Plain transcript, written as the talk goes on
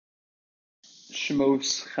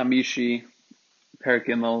Shemos Chamishi Perek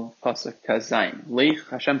Gimel Pasuk Tazayin. Lech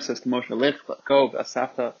Hashem says to Moshe, Lech go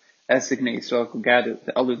v'asafta esignei Yisrael, go gather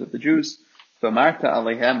the elders of the Jews. V'amarta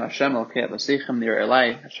aleihem Hashem elkei avosechem nir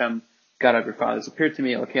elai. Hashem, God of your fathers, appeared to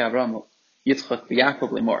me. Elkei Avraham, Yitzchak,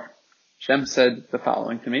 v'Yaakov lemor. Hashem said the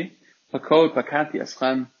following to me: Pakod pakati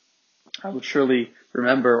eschem. I would surely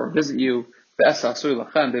remember or visit you. V'esa asur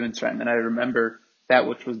lachem b'Mitzrayim, and I remember that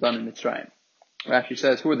which was done in Mitzrayim. Rashi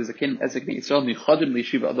says, who are the Zakin Ezekiel Yisrael Nichadim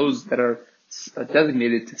Lishiva, those that are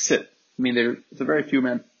designated to sit. I mean, it's a very few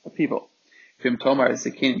of people. If Tomar is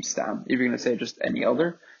Zakinim Stam, if you're going to say just any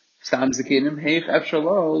elder, Stam Zakinim, Heich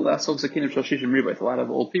Efshalo, Lasov Zakinim Shoshishim Riba, it's a lot of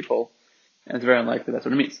old people, and it's very unlikely that's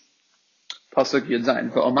what it means. Pasuk Yudzayin,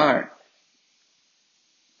 V'omar,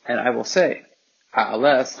 and I will say,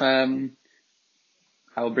 Ha'aleschem,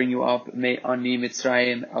 I will bring you up, Me Ani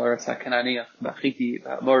Mitzrayim, Al Rasa Kanani, V'achiti,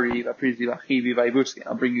 V'amori, V'aprizi, V'achivi, V'ayibusi.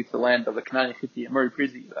 I'll bring you to the land of the Kanani, Chiti, Amori,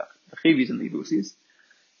 Prizi, V'achivis, and the Ibusis.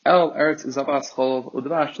 El Eretz Zavas Chol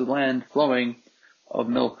Udvash, to the land flowing of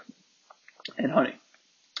milk and honey.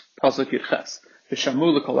 Pasuk Yudches.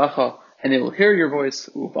 V'shamu l'kolacha, and they will hear your voice,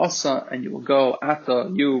 Uvasa, and you will go,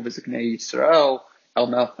 Ata, you, V'ziknei Yisrael, El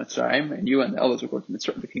Melch Mitzrayim, and you and the elders will go to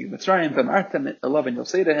the king of Mitzrayim. V'martem 11, you'll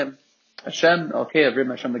say to him, Hashem, Elkei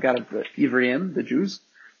Avrim, Hashem, the God of the Ivrim, the Jews,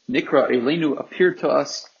 Nikra Elenu, appeared to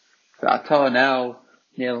us, V'ata now,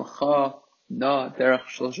 Ne'elcha, Na, Derech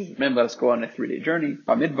Shlosh, let us go on a 3-day journey,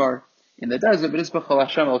 Bamidbar, in the desert, V'nizbachal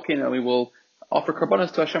Hashem Elkeinu, and we will offer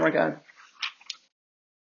karbanos to Hashem our God.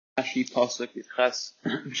 Rashi, Pasuk, Yitches,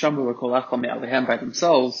 V'shambu V'kolachal Me'alehem, by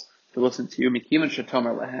themselves, to listen to you, Mikiman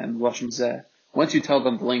Shatomer Lehem, Lashim Zeh, once you tell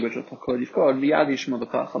them the language of Pakod Yifkod, Miyad Yishmo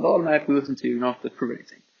V'kolachal, they'll automatically listen to you, you don't have to prove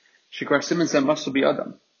anything. Shikar Simon said, must be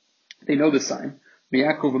Adam. They know this sign.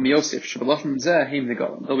 Yaakov and Yosef, Shabalashim Zeh, Haim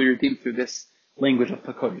Negolim. They'll be redeemed through this language of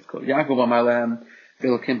Pakod Yivkod. Yaakov Amalem,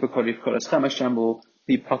 Velokim Pakod Yivkod, Aschem Hashem will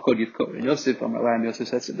be Pakod Yivkod. And Yosef Amalem, Yosef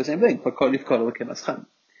says the same thing. Pakod Yivkod, Elokim Aschem.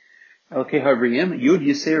 Elkei Havriyim, Yud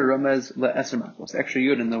Yisir Ramez LeEser Makos. Actually,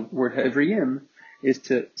 Yud in the word Havriyim is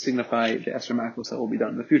to signify the Eser Makos that will be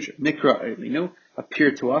done in the future. Nikra Elinu,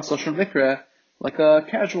 appear to us, Lashon Nikra, like a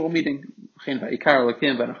casual meeting. I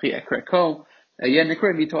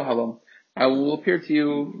will appear to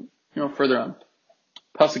you, further on.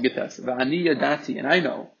 Pasuk Gites. V'ani yadati, and I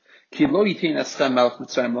know. Ki lo yitin eschem melech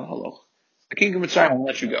Mitzrayim lahaloch. The king of Mitzrayim will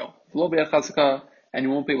let you go. V'lo b'yad chazaka, and you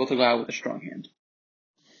won't be able to go out with a strong hand.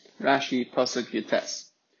 Rashi, Pasuk Gites.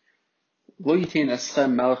 Lo yitin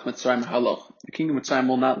eschem melech Mitzrayim lahaloch. The king of Mitzrayim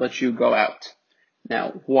will not let you go out.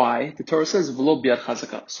 Now, why? The Torah says v'lo b'yad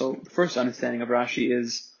chazaka. So the first understanding of Rashi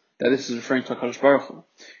is that this is referring to HaKadosh Baruch Hu,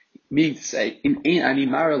 meaning to say, "In ein ani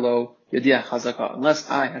maralo yadiach chazaka." Unless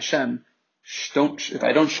I, Hashem, if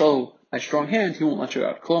I don't show my strong hand, He won't let you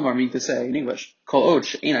out. Kolomar, meaning to say in English, "Kol od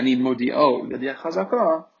she'ein ani modio yadiach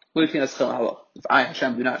chazaka, lo yitin eschem haloch." If I,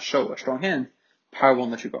 Hashem, do not show a strong hand, power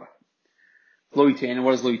won't let you go. Lo yitin, and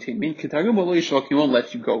what does lo yitin mean? Kitargum lo yishok, He won't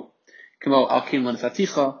let you go. Kimo alkim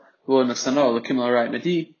l'nefaticha, lo nefsano l'kim l'rai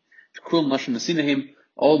medi, kul nashim nesinahim.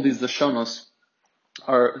 All these lashonos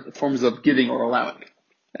are forms of giving or allowing.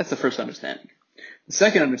 That's the first understanding. The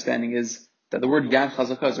second understanding is that the word Yad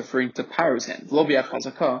Chazaka is referring to Paro's hand. Lo b'yad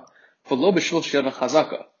chazaka, v'lo b'shul sheyad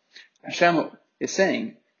chazaka. Hashem is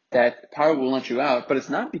saying that Paro will let you out, but it's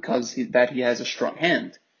not because that he has a strong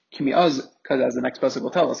hand. Because as the next pasuk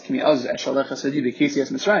will tell us, because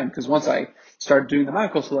once I start doing the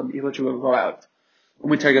miracles, he'll let you go out.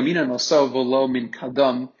 And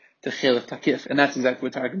that's exactly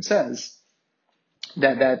what Targum says.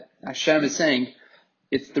 That Hashem is saying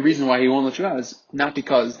it's the reason why He won't let you out is not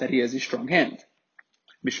because that He has a strong hand.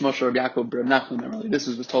 Bishmosh Rabbi Yaakov Ber Nachum, this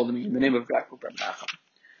was told to me in the name of Yaakov Ber Nachum.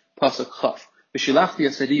 Pasuk Chaf. V'shilachti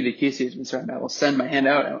asadi v'kesi es Mitzrayim. I will send my hand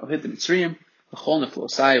out and I will hit the Mitzrayim. V'chol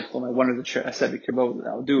neflosai v'chol my wonders that I said v'kirbo that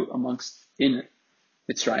I will do in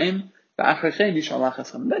Mitzrayim. V'achrechein yishalach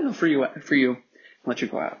eschem. Then I'll free you and let you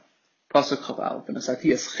go out. Pasuk Chav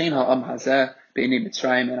V'nasati eschein ha'am hazeh be'enei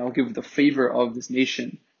Mitzrayim, and I will give the favor of this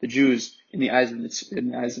nation, the Jews, in the eyes of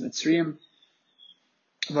Mitzrayim.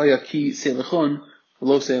 V'yaki seilechon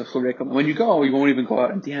v'lo seilechon rekom. When you go, you won't even go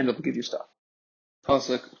out empty-handed to give you stuff.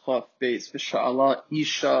 Pasuk Chav Beis V'sha'ala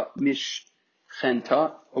isha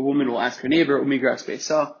mishchenta. A woman will ask her neighbor umigras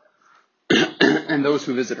beisa, and those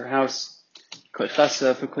who visit her house, klei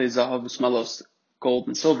chesef v'klei zahav v'smalos, gold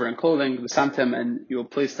and silver and clothing, v'samtem, and you will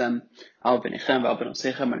place them al benechem v'al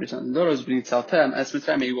benosechem, and your sons and daughters b'nitzaltem, as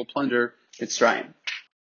Mitzrayim, you will plunder Mitzrayim.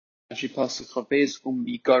 Rashi Pasuk Chav Beis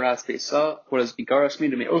bigaras beisa. What does bigaras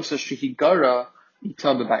mean? Me'osa shehigara ita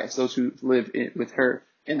b'bayis. Those who live with her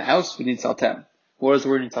in the house b'nitzaltem. What does the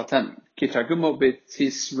word nitaltem mean? Kitargumo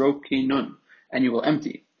betisroki nun, and you will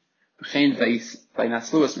empty. And the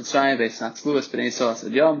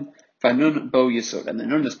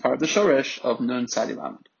nun is part of the shoresh of nun sadi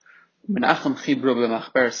lamed. Menachem chibro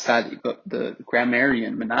b'machber sadi, but the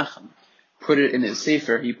grammarian Menachem put it in his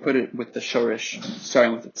sefer. He put it with the shoresh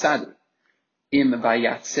starting with the tzadi. Im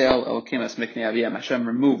vayatzel elokim es miknei aviyam. Hashem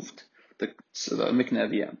removed the miknei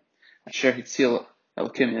aviyam. Asher hitzil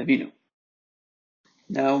elokim avinu.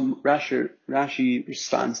 Now Rashi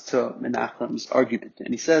responds to Menachem's argument, and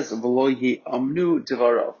he says, "V'lo amnu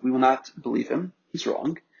divarav." We will not believe him. He's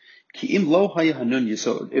wrong. Ki im lo haya hanun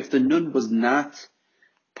yisod. If the nun was not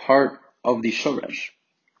part of the shoresh,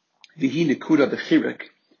 v'hi nekuda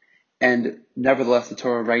b'chirik, and nevertheless the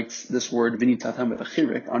Torah writes this word v'nitatem with a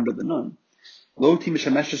chirik under the nun. Lo ti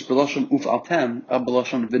mishameshes b'lashon ufaltem al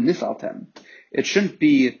b'lashon v'nifaltem. It shouldn't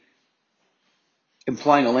be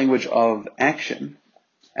implying a language of action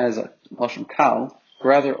as a lashon kal,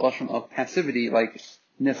 rather a lashon of passivity like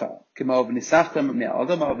nifal. K'mo v'nisachtem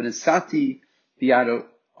me'adam v'nisati b'yado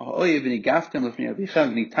ha'oyev v'nigaftem l'fnei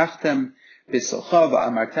avichem v'nitachtem b'silcha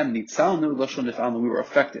v'amartem nitzalnu lashon nifalnu. We were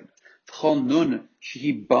affected. V'chol nun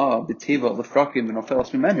shehi ba b'teva l'frakim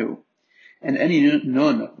v'nofelas mimenu. And any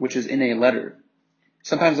nun which is in a letter,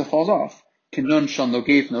 sometimes it falls off. Kinun shal no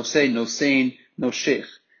geif, no say, no sein, no sheikh.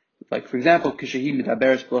 Like, for example, kishehi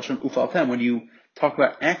midaberes b'lashon ufaltem, when you talk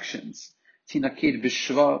about actions. Tinakid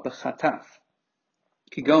b'shva b'chataf.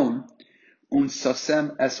 Kigon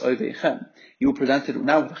unsasem es oivechem. You will present it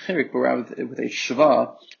not with a chirik, but with a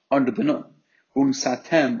shva under the nun.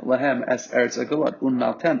 Unsatem lehem es eretz agalad.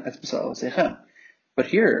 Unmaltem es b'sal esechem. But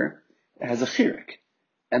here, it has a chirik.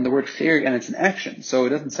 And the word chirik, and it's an action. So it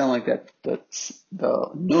doesn't sound like that the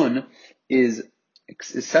nun is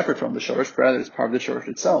separate from the shorish, but rather it's part of the shorish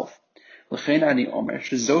itself. Therefore,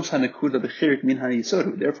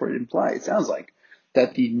 it sounds like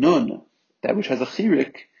that the nun, that which has a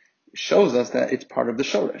chirik, shows us that it's part of the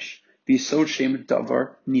shoresh. V'sod shem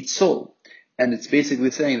davar nitzol, and it's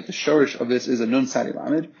basically saying that the shoresh of this is a nun sadi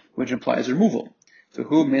lamed, which implies removal. So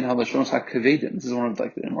who min halashon hakavedim? This is one of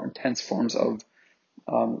like the more intense forms of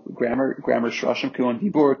grammar shrashim. Kion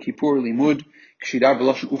dibur, kipur, limud, kshidar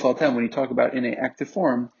b'lashon ufaltem. When you talk about in an active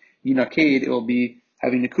form, yinaked, it will be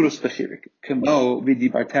having nekudos b'chirik. Kemo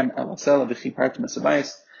v'dibartem elasel v'chipartem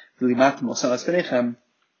esabayis v'limatem osel espenechem.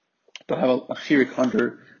 They'll have a chirik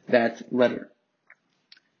under that letter.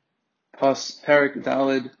 Pas perik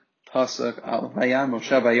dalid pasuk al vayam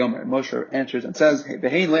Moshe vayomer. Moshe answers and says, "Hey,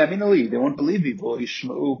 v'hein le'aminu li." They won't believe me. V'lo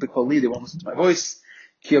yishma'u b'kol li. They won't listen to my voice.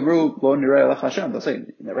 Ki amru lo nirei lech Hashem. They'll say,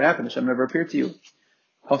 "It never happened. Hashem never appeared to you."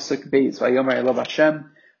 Pasuk beis vayomer elav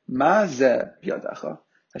Hashem ma zeh b'yadacha.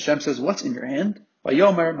 Hashem says, "What's in your hand?"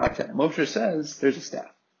 Vayomer mateh. Moshe says, "There's a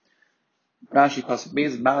staff." Rashi pasuk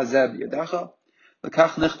beis ma zeh b'yadacha.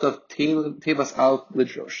 L'kach nechtav tevas al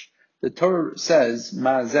lidrosh. The Torah says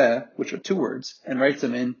ma'azeh, which are two words, and writes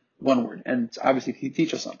them in one word, and it's obviously to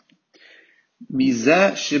teach us something.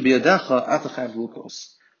 Mizeh shebiyadacha atachav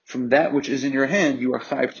lukos. From that which is in your hand, you are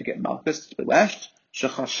chayav to get malchus, to be lashed.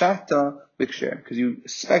 Shechashata biksher, because you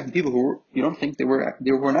suspect the people who you don't think they were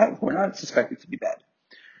not suspected to be bad.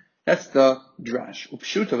 That's the drash.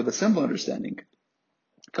 Upshuta, the simple understanding.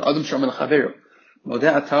 Ka'adam shomel chaveru.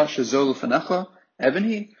 Modeh ata shezol ufanecha.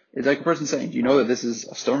 Ebony is like a person saying, "Do you know that this is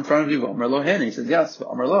a stone in front of you?" V'amar lo hen. He says, "Yes."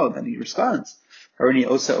 V'amar lo. Then he responds, "Harini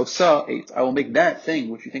osa 8. I will make that thing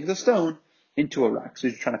which you think is a stone into a rock." So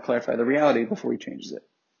he's trying to clarify the reality before he changes it.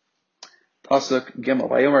 Pasuk Gimel.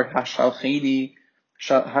 Vayomer hashalcheni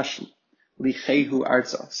hashlichehu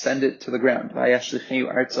arza. Send it to the ground.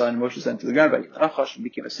 Vayashlichehu arza, and Moshe sent it to the ground. Vayitnachash, and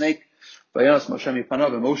became a snake. Vayonas Moshe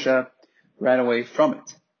mipanav, and Moshe ran away from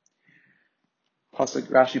it. Pasuk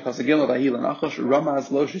Rashi pasuk Gimel v'hi l'nachash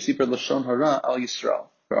ramaz lo shesiper l'shon hara al Yisrael.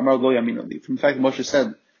 Amar lo yaminu li. From the fact that Moshe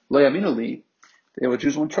said lo yaminu li, the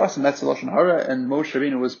Jews won't trust him. That's the lashon hara, and Moshe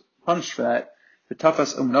Rabbeinu was punished for that.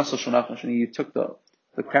 V'tafas umnasal shel nachash, and he took the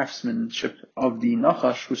craftsmanship of the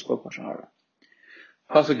nachash who spoke lashon hara.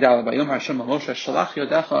 Pasuk Daled v'yom Hashem Moshe shalach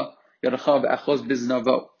yodacha v'achos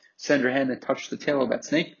biznavo. Send your hand and touch the tail of that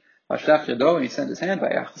snake. V'ashlach yodo, and he sent his hand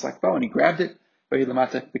v'yachas akbo, and he grabbed it. V'hi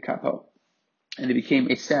l'matek b'kapo. And it became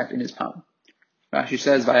a staff in his palm. Rashi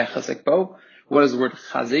says, "Vayachazek bo." What does the word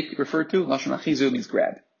chazik refer to? Lashon achizu means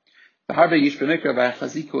grab. V'harbe yish b'mikra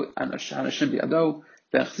v'yachaziku hanashim b'yado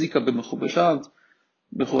v'yachzika b'mechubasav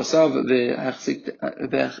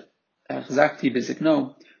v'yachzakti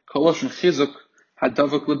b'zikno kol lashon chizuk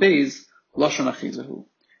hadavuk l'beis lashon achizahu.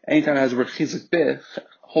 Anytime it has the word chizuk b'h,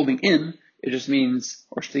 holding in, it just means,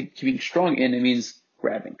 or keeping strong in, it means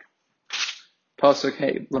grabbing. Pasuk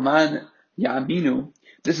hey, Laman Ya'aminu.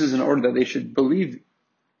 This is in order that they should believe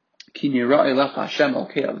Ki nira elecha Hashem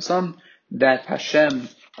Elokei Avosam, that Hashem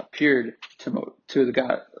appeared to the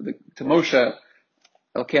God to Moshe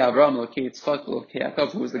Elokei Avraham, Elokei Yitzchak, Elokei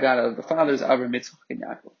Yaakov, who was the God of the fathers, Avraham, Yitzchak, and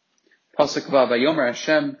Yaakov. Pasuk Vav, Vayomer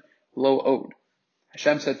Hashem lo od.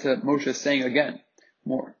 Hashem said to Moshe, saying again,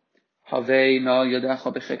 more, Havei na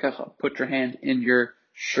yadecha b'chekecha, put your hand in your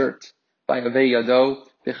shirt. Vayavei yado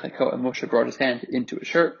b'cheko, and Moshe brought his hand into his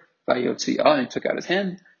shirt. Vayotzi'ah, and he took out his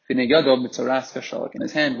hand. V'nei yado mitzaras kashalak, and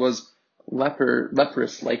his hand was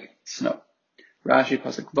leprous like snow. Rashi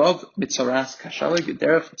Pasuk Vav, mitzaras kashalak,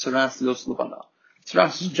 derech mitzaras los levana.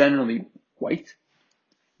 Mitzaras is generally white.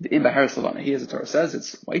 The in Baharis levana, here as the Torah says,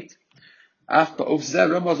 it's white. Af ba'of zeh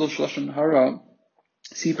ramaz lo shloshan hara,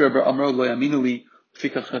 sifra ba'amro lo yaminu li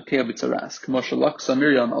fikach hakea b'tzaras, k'mo shalaksa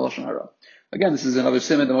Miriam al loshan hara. Again, this is another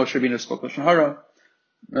simon that Moshe Rabbeinu spoke loshan hara,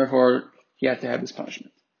 therefore he had to have this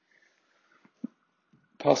punishment.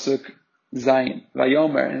 Pasuk Zayin,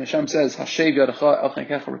 Vayomer, and Hashem says, Hashev yadecha el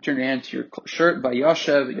chekecha, return your hand to your shirt,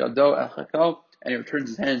 Vayashev yado el cheko, and he returns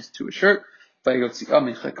his hands to his shirt, Vayotzi'ah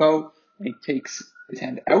min cheko, and he takes his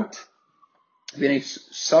hand out,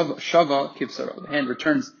 Shava kivsaro, the hand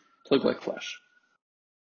returns to look like flesh.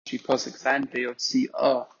 Pasuk Zan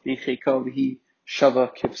Vayotzi'ah min cheko v'hi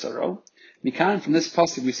Shava kivsaro. Mikan, from this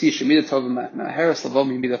pasuk we see Shemida Tova Ma'aheres Lavo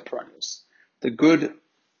Mimida Paranios. The good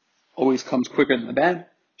always comes quicker than the bad.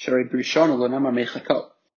 When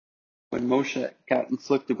Moshe got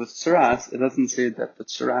inflicted with tsaras, it doesn't say that the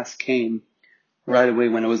tsaras came right away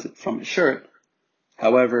when it was from his shirt.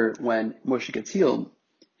 However, when Moshe gets healed,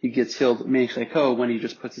 he gets healed meicheko when he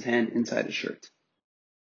just puts his hand inside his shirt.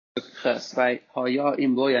 If they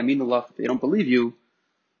don't believe you,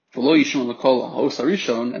 and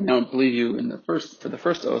they don't believe you for the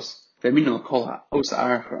first os, and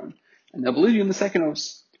they'll believe you in the second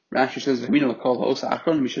os. Rashi says,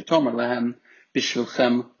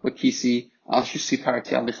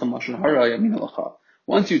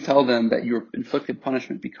 once you tell them that you're inflicted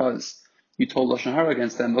punishment because you told lashon hara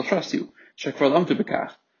against them, they'll trust you. They'll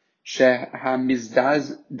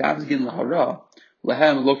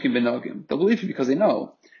believe you because they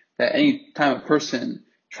know that any time a person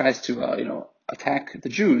tries to attack the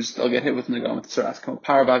Jews, they'll get hit with nagam with tsaras.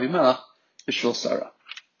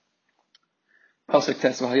 Pasuk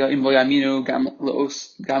Tes, if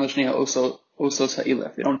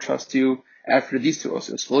they don't trust you after these two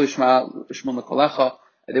osos,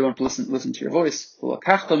 they won't listen to your voice. Or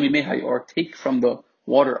take from the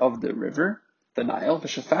water of the river, the Nile,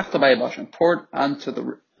 and pour it onto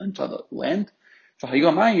the land. And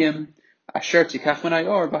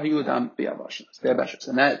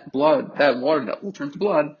that water that will turn to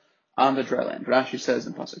blood on the dry land. Rashi says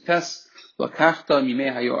in Pasuk Tes,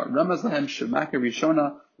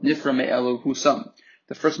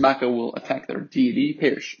 the first Makkah will attack their deity,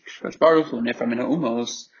 Perish. First attacks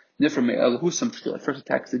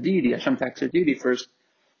the deity, Hashem attacks their deity first.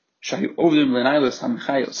 So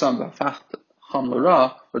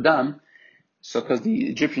because the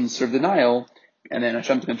Egyptians served the Nile, and then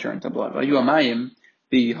Hashem's going to turn into blood. If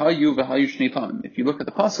you look at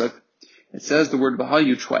the Pasuk, it says the word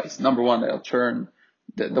Vahayu twice. Number one, that'll turn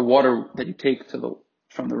the water that you take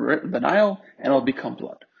from the Nile, and it'll become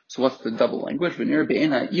blood. So what's the double language? If it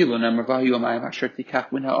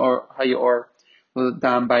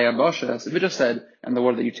just said, and the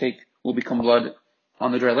water that you take will become blood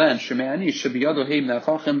on the dry land, when it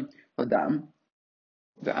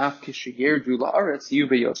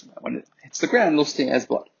hits the ground, it'll stay as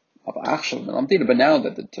blood. But now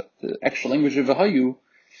that the extra language of Vahayu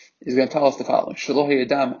is going to tell us the following. It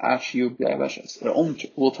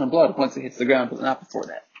only will turn blood once it hits the ground, but not before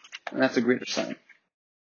that. And that's a greater sign.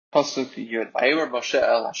 Pasuk Yud. Moshe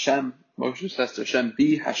el Hashem. Moshe says to Hashem,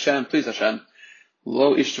 Be Hashem, please Hashem.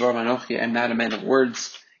 Lo ish dvar manochi, I'm not a man of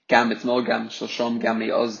words. Gam etmol, gam shalshom, gam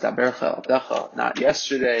li'oz dabercha abdecha. Not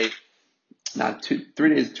yesterday, not 2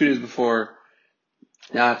 days before,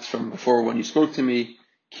 not from before when you spoke to me.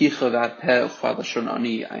 I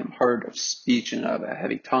am hard of speech and of a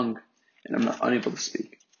heavy tongue, and I'm not unable to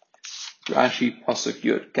speak. Rashi Pasuk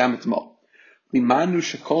Yud Gamet Mo. Limanu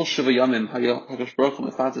shekol sheva yamim Hakadosh Baruch Hu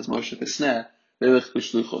mefates Moshe b'sneh ve'ilech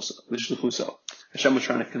b'shluchuso. Hashem was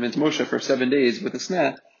trying to convince Moshe for 7 days with a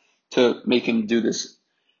sneh to make him do this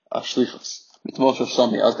shlichus.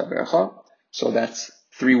 So that's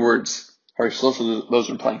 3 words. Those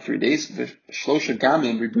are implying 3 days. Shlosha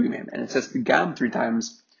gamim ribuyim, and it says the gam 3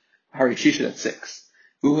 times. Harishisha, that's 6.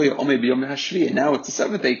 And now it's the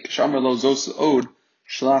 7th day. Shamar lo zos od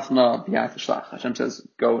shlachna b'yat shlach. Hashem says,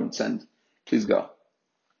 go and send. Please go.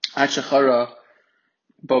 Achachara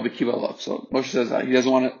So Moshe says that he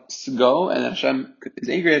doesn't want to go, and then Hashem is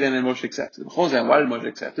angry at him, and Moshe accepts it. Why did Moshe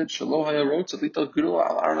accept it?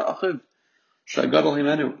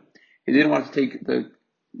 He didn't want to take the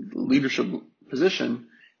leadership position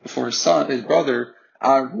before his son, his brother,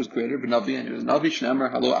 Aaron, who was greater, but Navi, and he was Navi, Shnemer,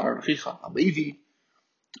 Halo Aaron Chicha, Alevi,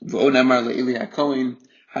 V'o Nemar Le'ili HaKohen,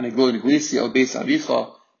 Haneglo Neglisi, El Beis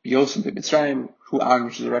Avicha, B'Yosem B'Mitzrayim, who Aaron,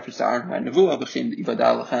 which is a reference to Aaron, who had Nevuah, B'Chin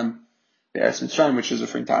Ivada Lachem, Be'eretz Mitzrayim, which is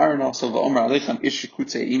referring to Aaron, also V'Omer Alechem, Ish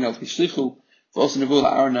Shekutze Inel Tishlichu, V'Osa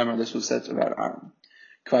Nevuah Aaron Nemar, this was said about Aaron.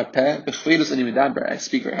 Kvar Peh, B'Chvedus Ani Medaber, I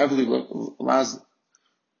speak very heavily, Laz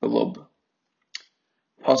Belob.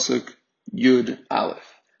 Pasuk Yud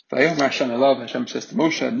Aleph. Vayom Hashem Elav, Hashem says to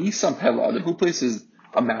Moshe, Nisam Pela, who places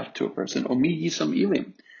a mouth to a person, or Mi Yisam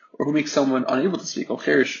Ilim, or who makes someone unable to speak, or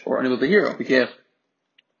Cherish, or unable to hear,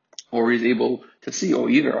 or is able to see, or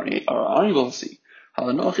either are unable to see.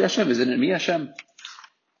 Halanoch Hashem, is it me Hashem?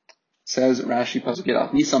 Says Rashi Pasuk Yud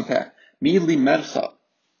Aleph, Nisam Peh, Mi Li Mercha,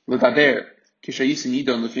 L'Daber, Kishayisin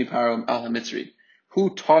Yidon L'Fnei Paro Al HaMitzri. Who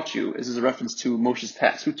taught you, this is a reference to Moshe's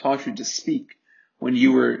past, who taught you to speak when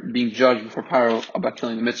you were being judged before Paro about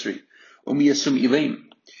killing the Mitzri? Umi Yasum Ilaim.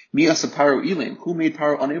 Mi Asa Paro Ilaim. Who made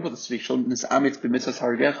Paro unable to speak? Who was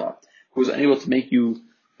unable to make you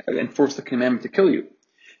enforce the commandment to kill you?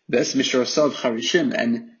 Ves Mishrasav Charishim,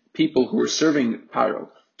 and people who were serving Paro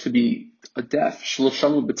to be deaf.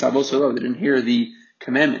 Shaloshamu B'tzavos, they didn't hear the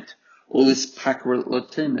commandment. Olis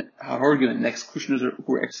Pakralatin Harorgim, and executioners who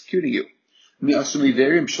were executing you. Mi Asumi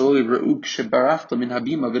Verim Shaloi Re'uk Shebarachta Min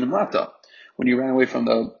Habima V'Nimlata. When you ran away from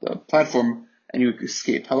the platform and you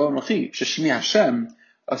escaped. Hello, Nochi. Shashmi Hashem,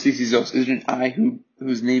 Asisizos. Isn't I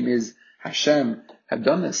whose name is Hashem have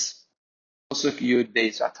done this? Pasuk Yud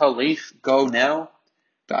Beis. Atalech, go now.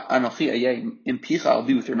 Anochi Ayeh Impicha, I'll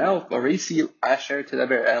be with your mouth. Aresi Asher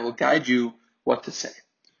Tedaber, and I will guide you what to say.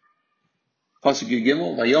 Pasuk Yud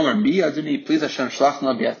Gimel. Vayomer Mi Adoni, please Hashem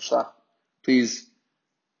Shlachna B'Yat Shlach. Please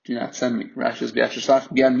do not send me. Rashi says B'Yat Shlach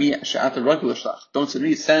B'Yan Mi She'ata Regular Shlach. Don't send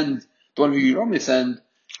me. Send the one who you normally send,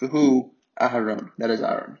 to who? Aharon. That is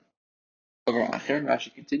Aaron. Over Acher,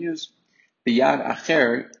 Rashi continues, B'yad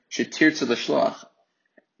Acher, shetir to the shlach,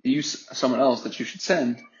 use someone else that you should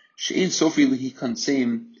send, she'in sofi lihi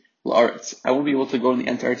kanseim la'aretz. I won't be able to go in the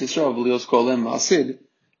entire Yisrael, v'lios kolem ma'asid,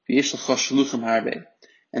 v'yesh l'cha shluchim harbe.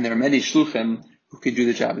 And there are many shluchim who could do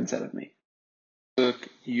the job instead of me. Look,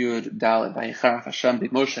 Yud Dalet, Vayicharach Hashem b'Moshe,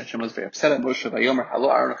 Moshe. Hashem was very upset at Moshe, Vayomer halo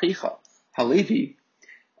Aaron achicha, halevi,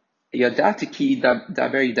 Yadati ki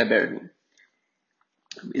daber yidaberhu.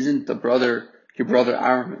 Isn't your brother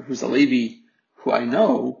Aaron, who's a Levi, who I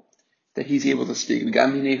know that he's able to speak?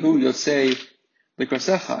 V'gaminehu yosei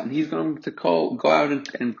l'krasecha, and he's going to go out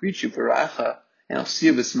and greet you for ra'acha, and I'll see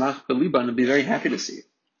you b'smach b'liba, and I'll be very happy to see you.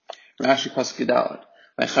 Rashi Pasuk Yudalad.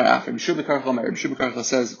 V'char after B'shu B'karcha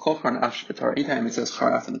says Kol Char Na'af B'Torah. Anytime it says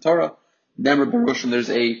Char after the Torah, Nemer Baruch, and there's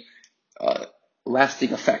a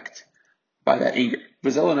lasting effect by that anger. We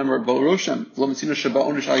don't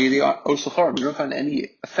find any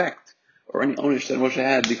effect or any onish that Moshe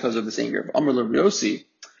had because of this anger.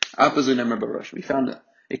 We found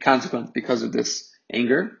a consequence because of this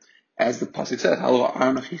anger, as the pasuk says,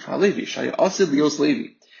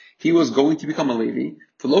 he was going to become a Levi,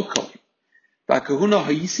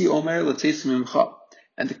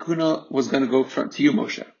 and the kahuna was going to go to you,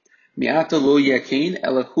 Moshe.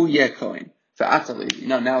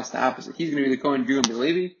 Now it's the opposite. He's going to be the Kohen, you're going to be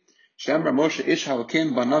Levi. Shemra Moshe Ish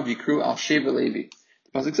Halakim Banav Yikru Al Sheva Levi.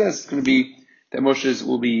 The pasuk says it's going to be that Moshe's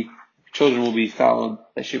children will be followed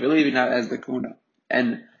by Sheva Levi, not as the Kahuna.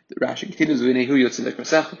 And the Rashi continues, V'nehu Yotzei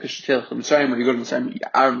L'Krasecha K'Shetel Ch'Mitzrayim. When you go to Mitzrayim,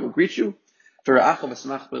 Aaron will greet you. V'ra'acha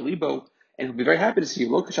V'Samach B'Libo, and he'll be very happy to see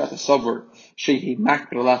you. Lo K'Shata Savor Shehi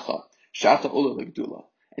Mak B'Lacha Shata Ola L'Gdula.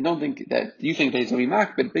 And don't think that you think that he's going to be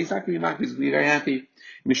mak, but he's not going to be mak. He's going to be very happy.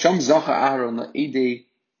 Misham zacha Aaron la'idei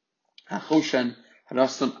hachoshen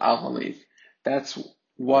haraston al halev. That's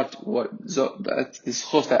that's this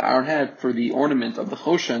chos that Aaron had for the ornament of the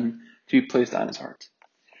choshen to be placed on his heart.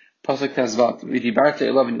 Pasuk Tezvat. V'dibarta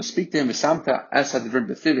elav, and you'll speak to him. V'samta as hadivr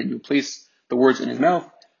b'fiv, and you'll place the words in his mouth.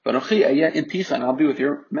 V'anochi ayeh in picha, and I'll be with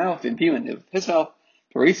your mouth, in picha, and with his mouth.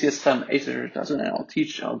 V'reisi eschem eiser tazun,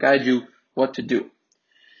 and I'll guide you what to do.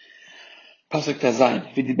 Pasuk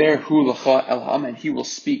Tazayin, V'diber hu l'cha elham, and he will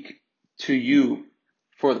speak to you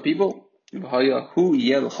for the people. V'haya hu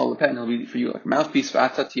yeh l'cha lepet, and he'll be for you like a mouthpiece.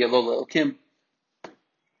 V'ata tiyeh lo le'elkim,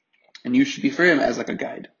 and you should be for him as like a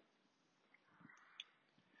guide.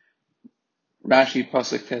 Rashi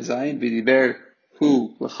Pasuk Tazayin, V'diber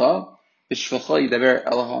hu l'cha, v'shv'cha yidaber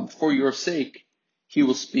elham, for your sake he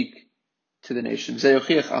will speak to the nation.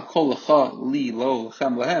 Anytime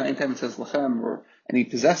it says lachem or any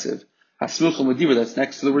possessive, that's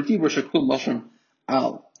next to the word dibur, shekul lashon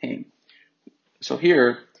al heim. So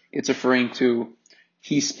here it's referring to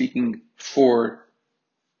he's speaking for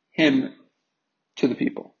him to the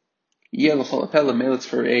people. It's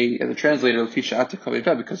for as a translator,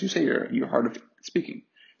 because you say you're hard of speaking.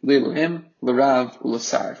 For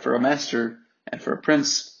a master and for a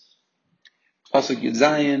prince. Pasuk Yud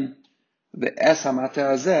Zayin, the es hamata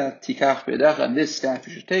hazeh tikach b'yedecha, and this staff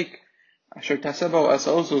you should take. Asher tasebo as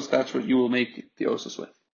osos, that's what you will make the osos with.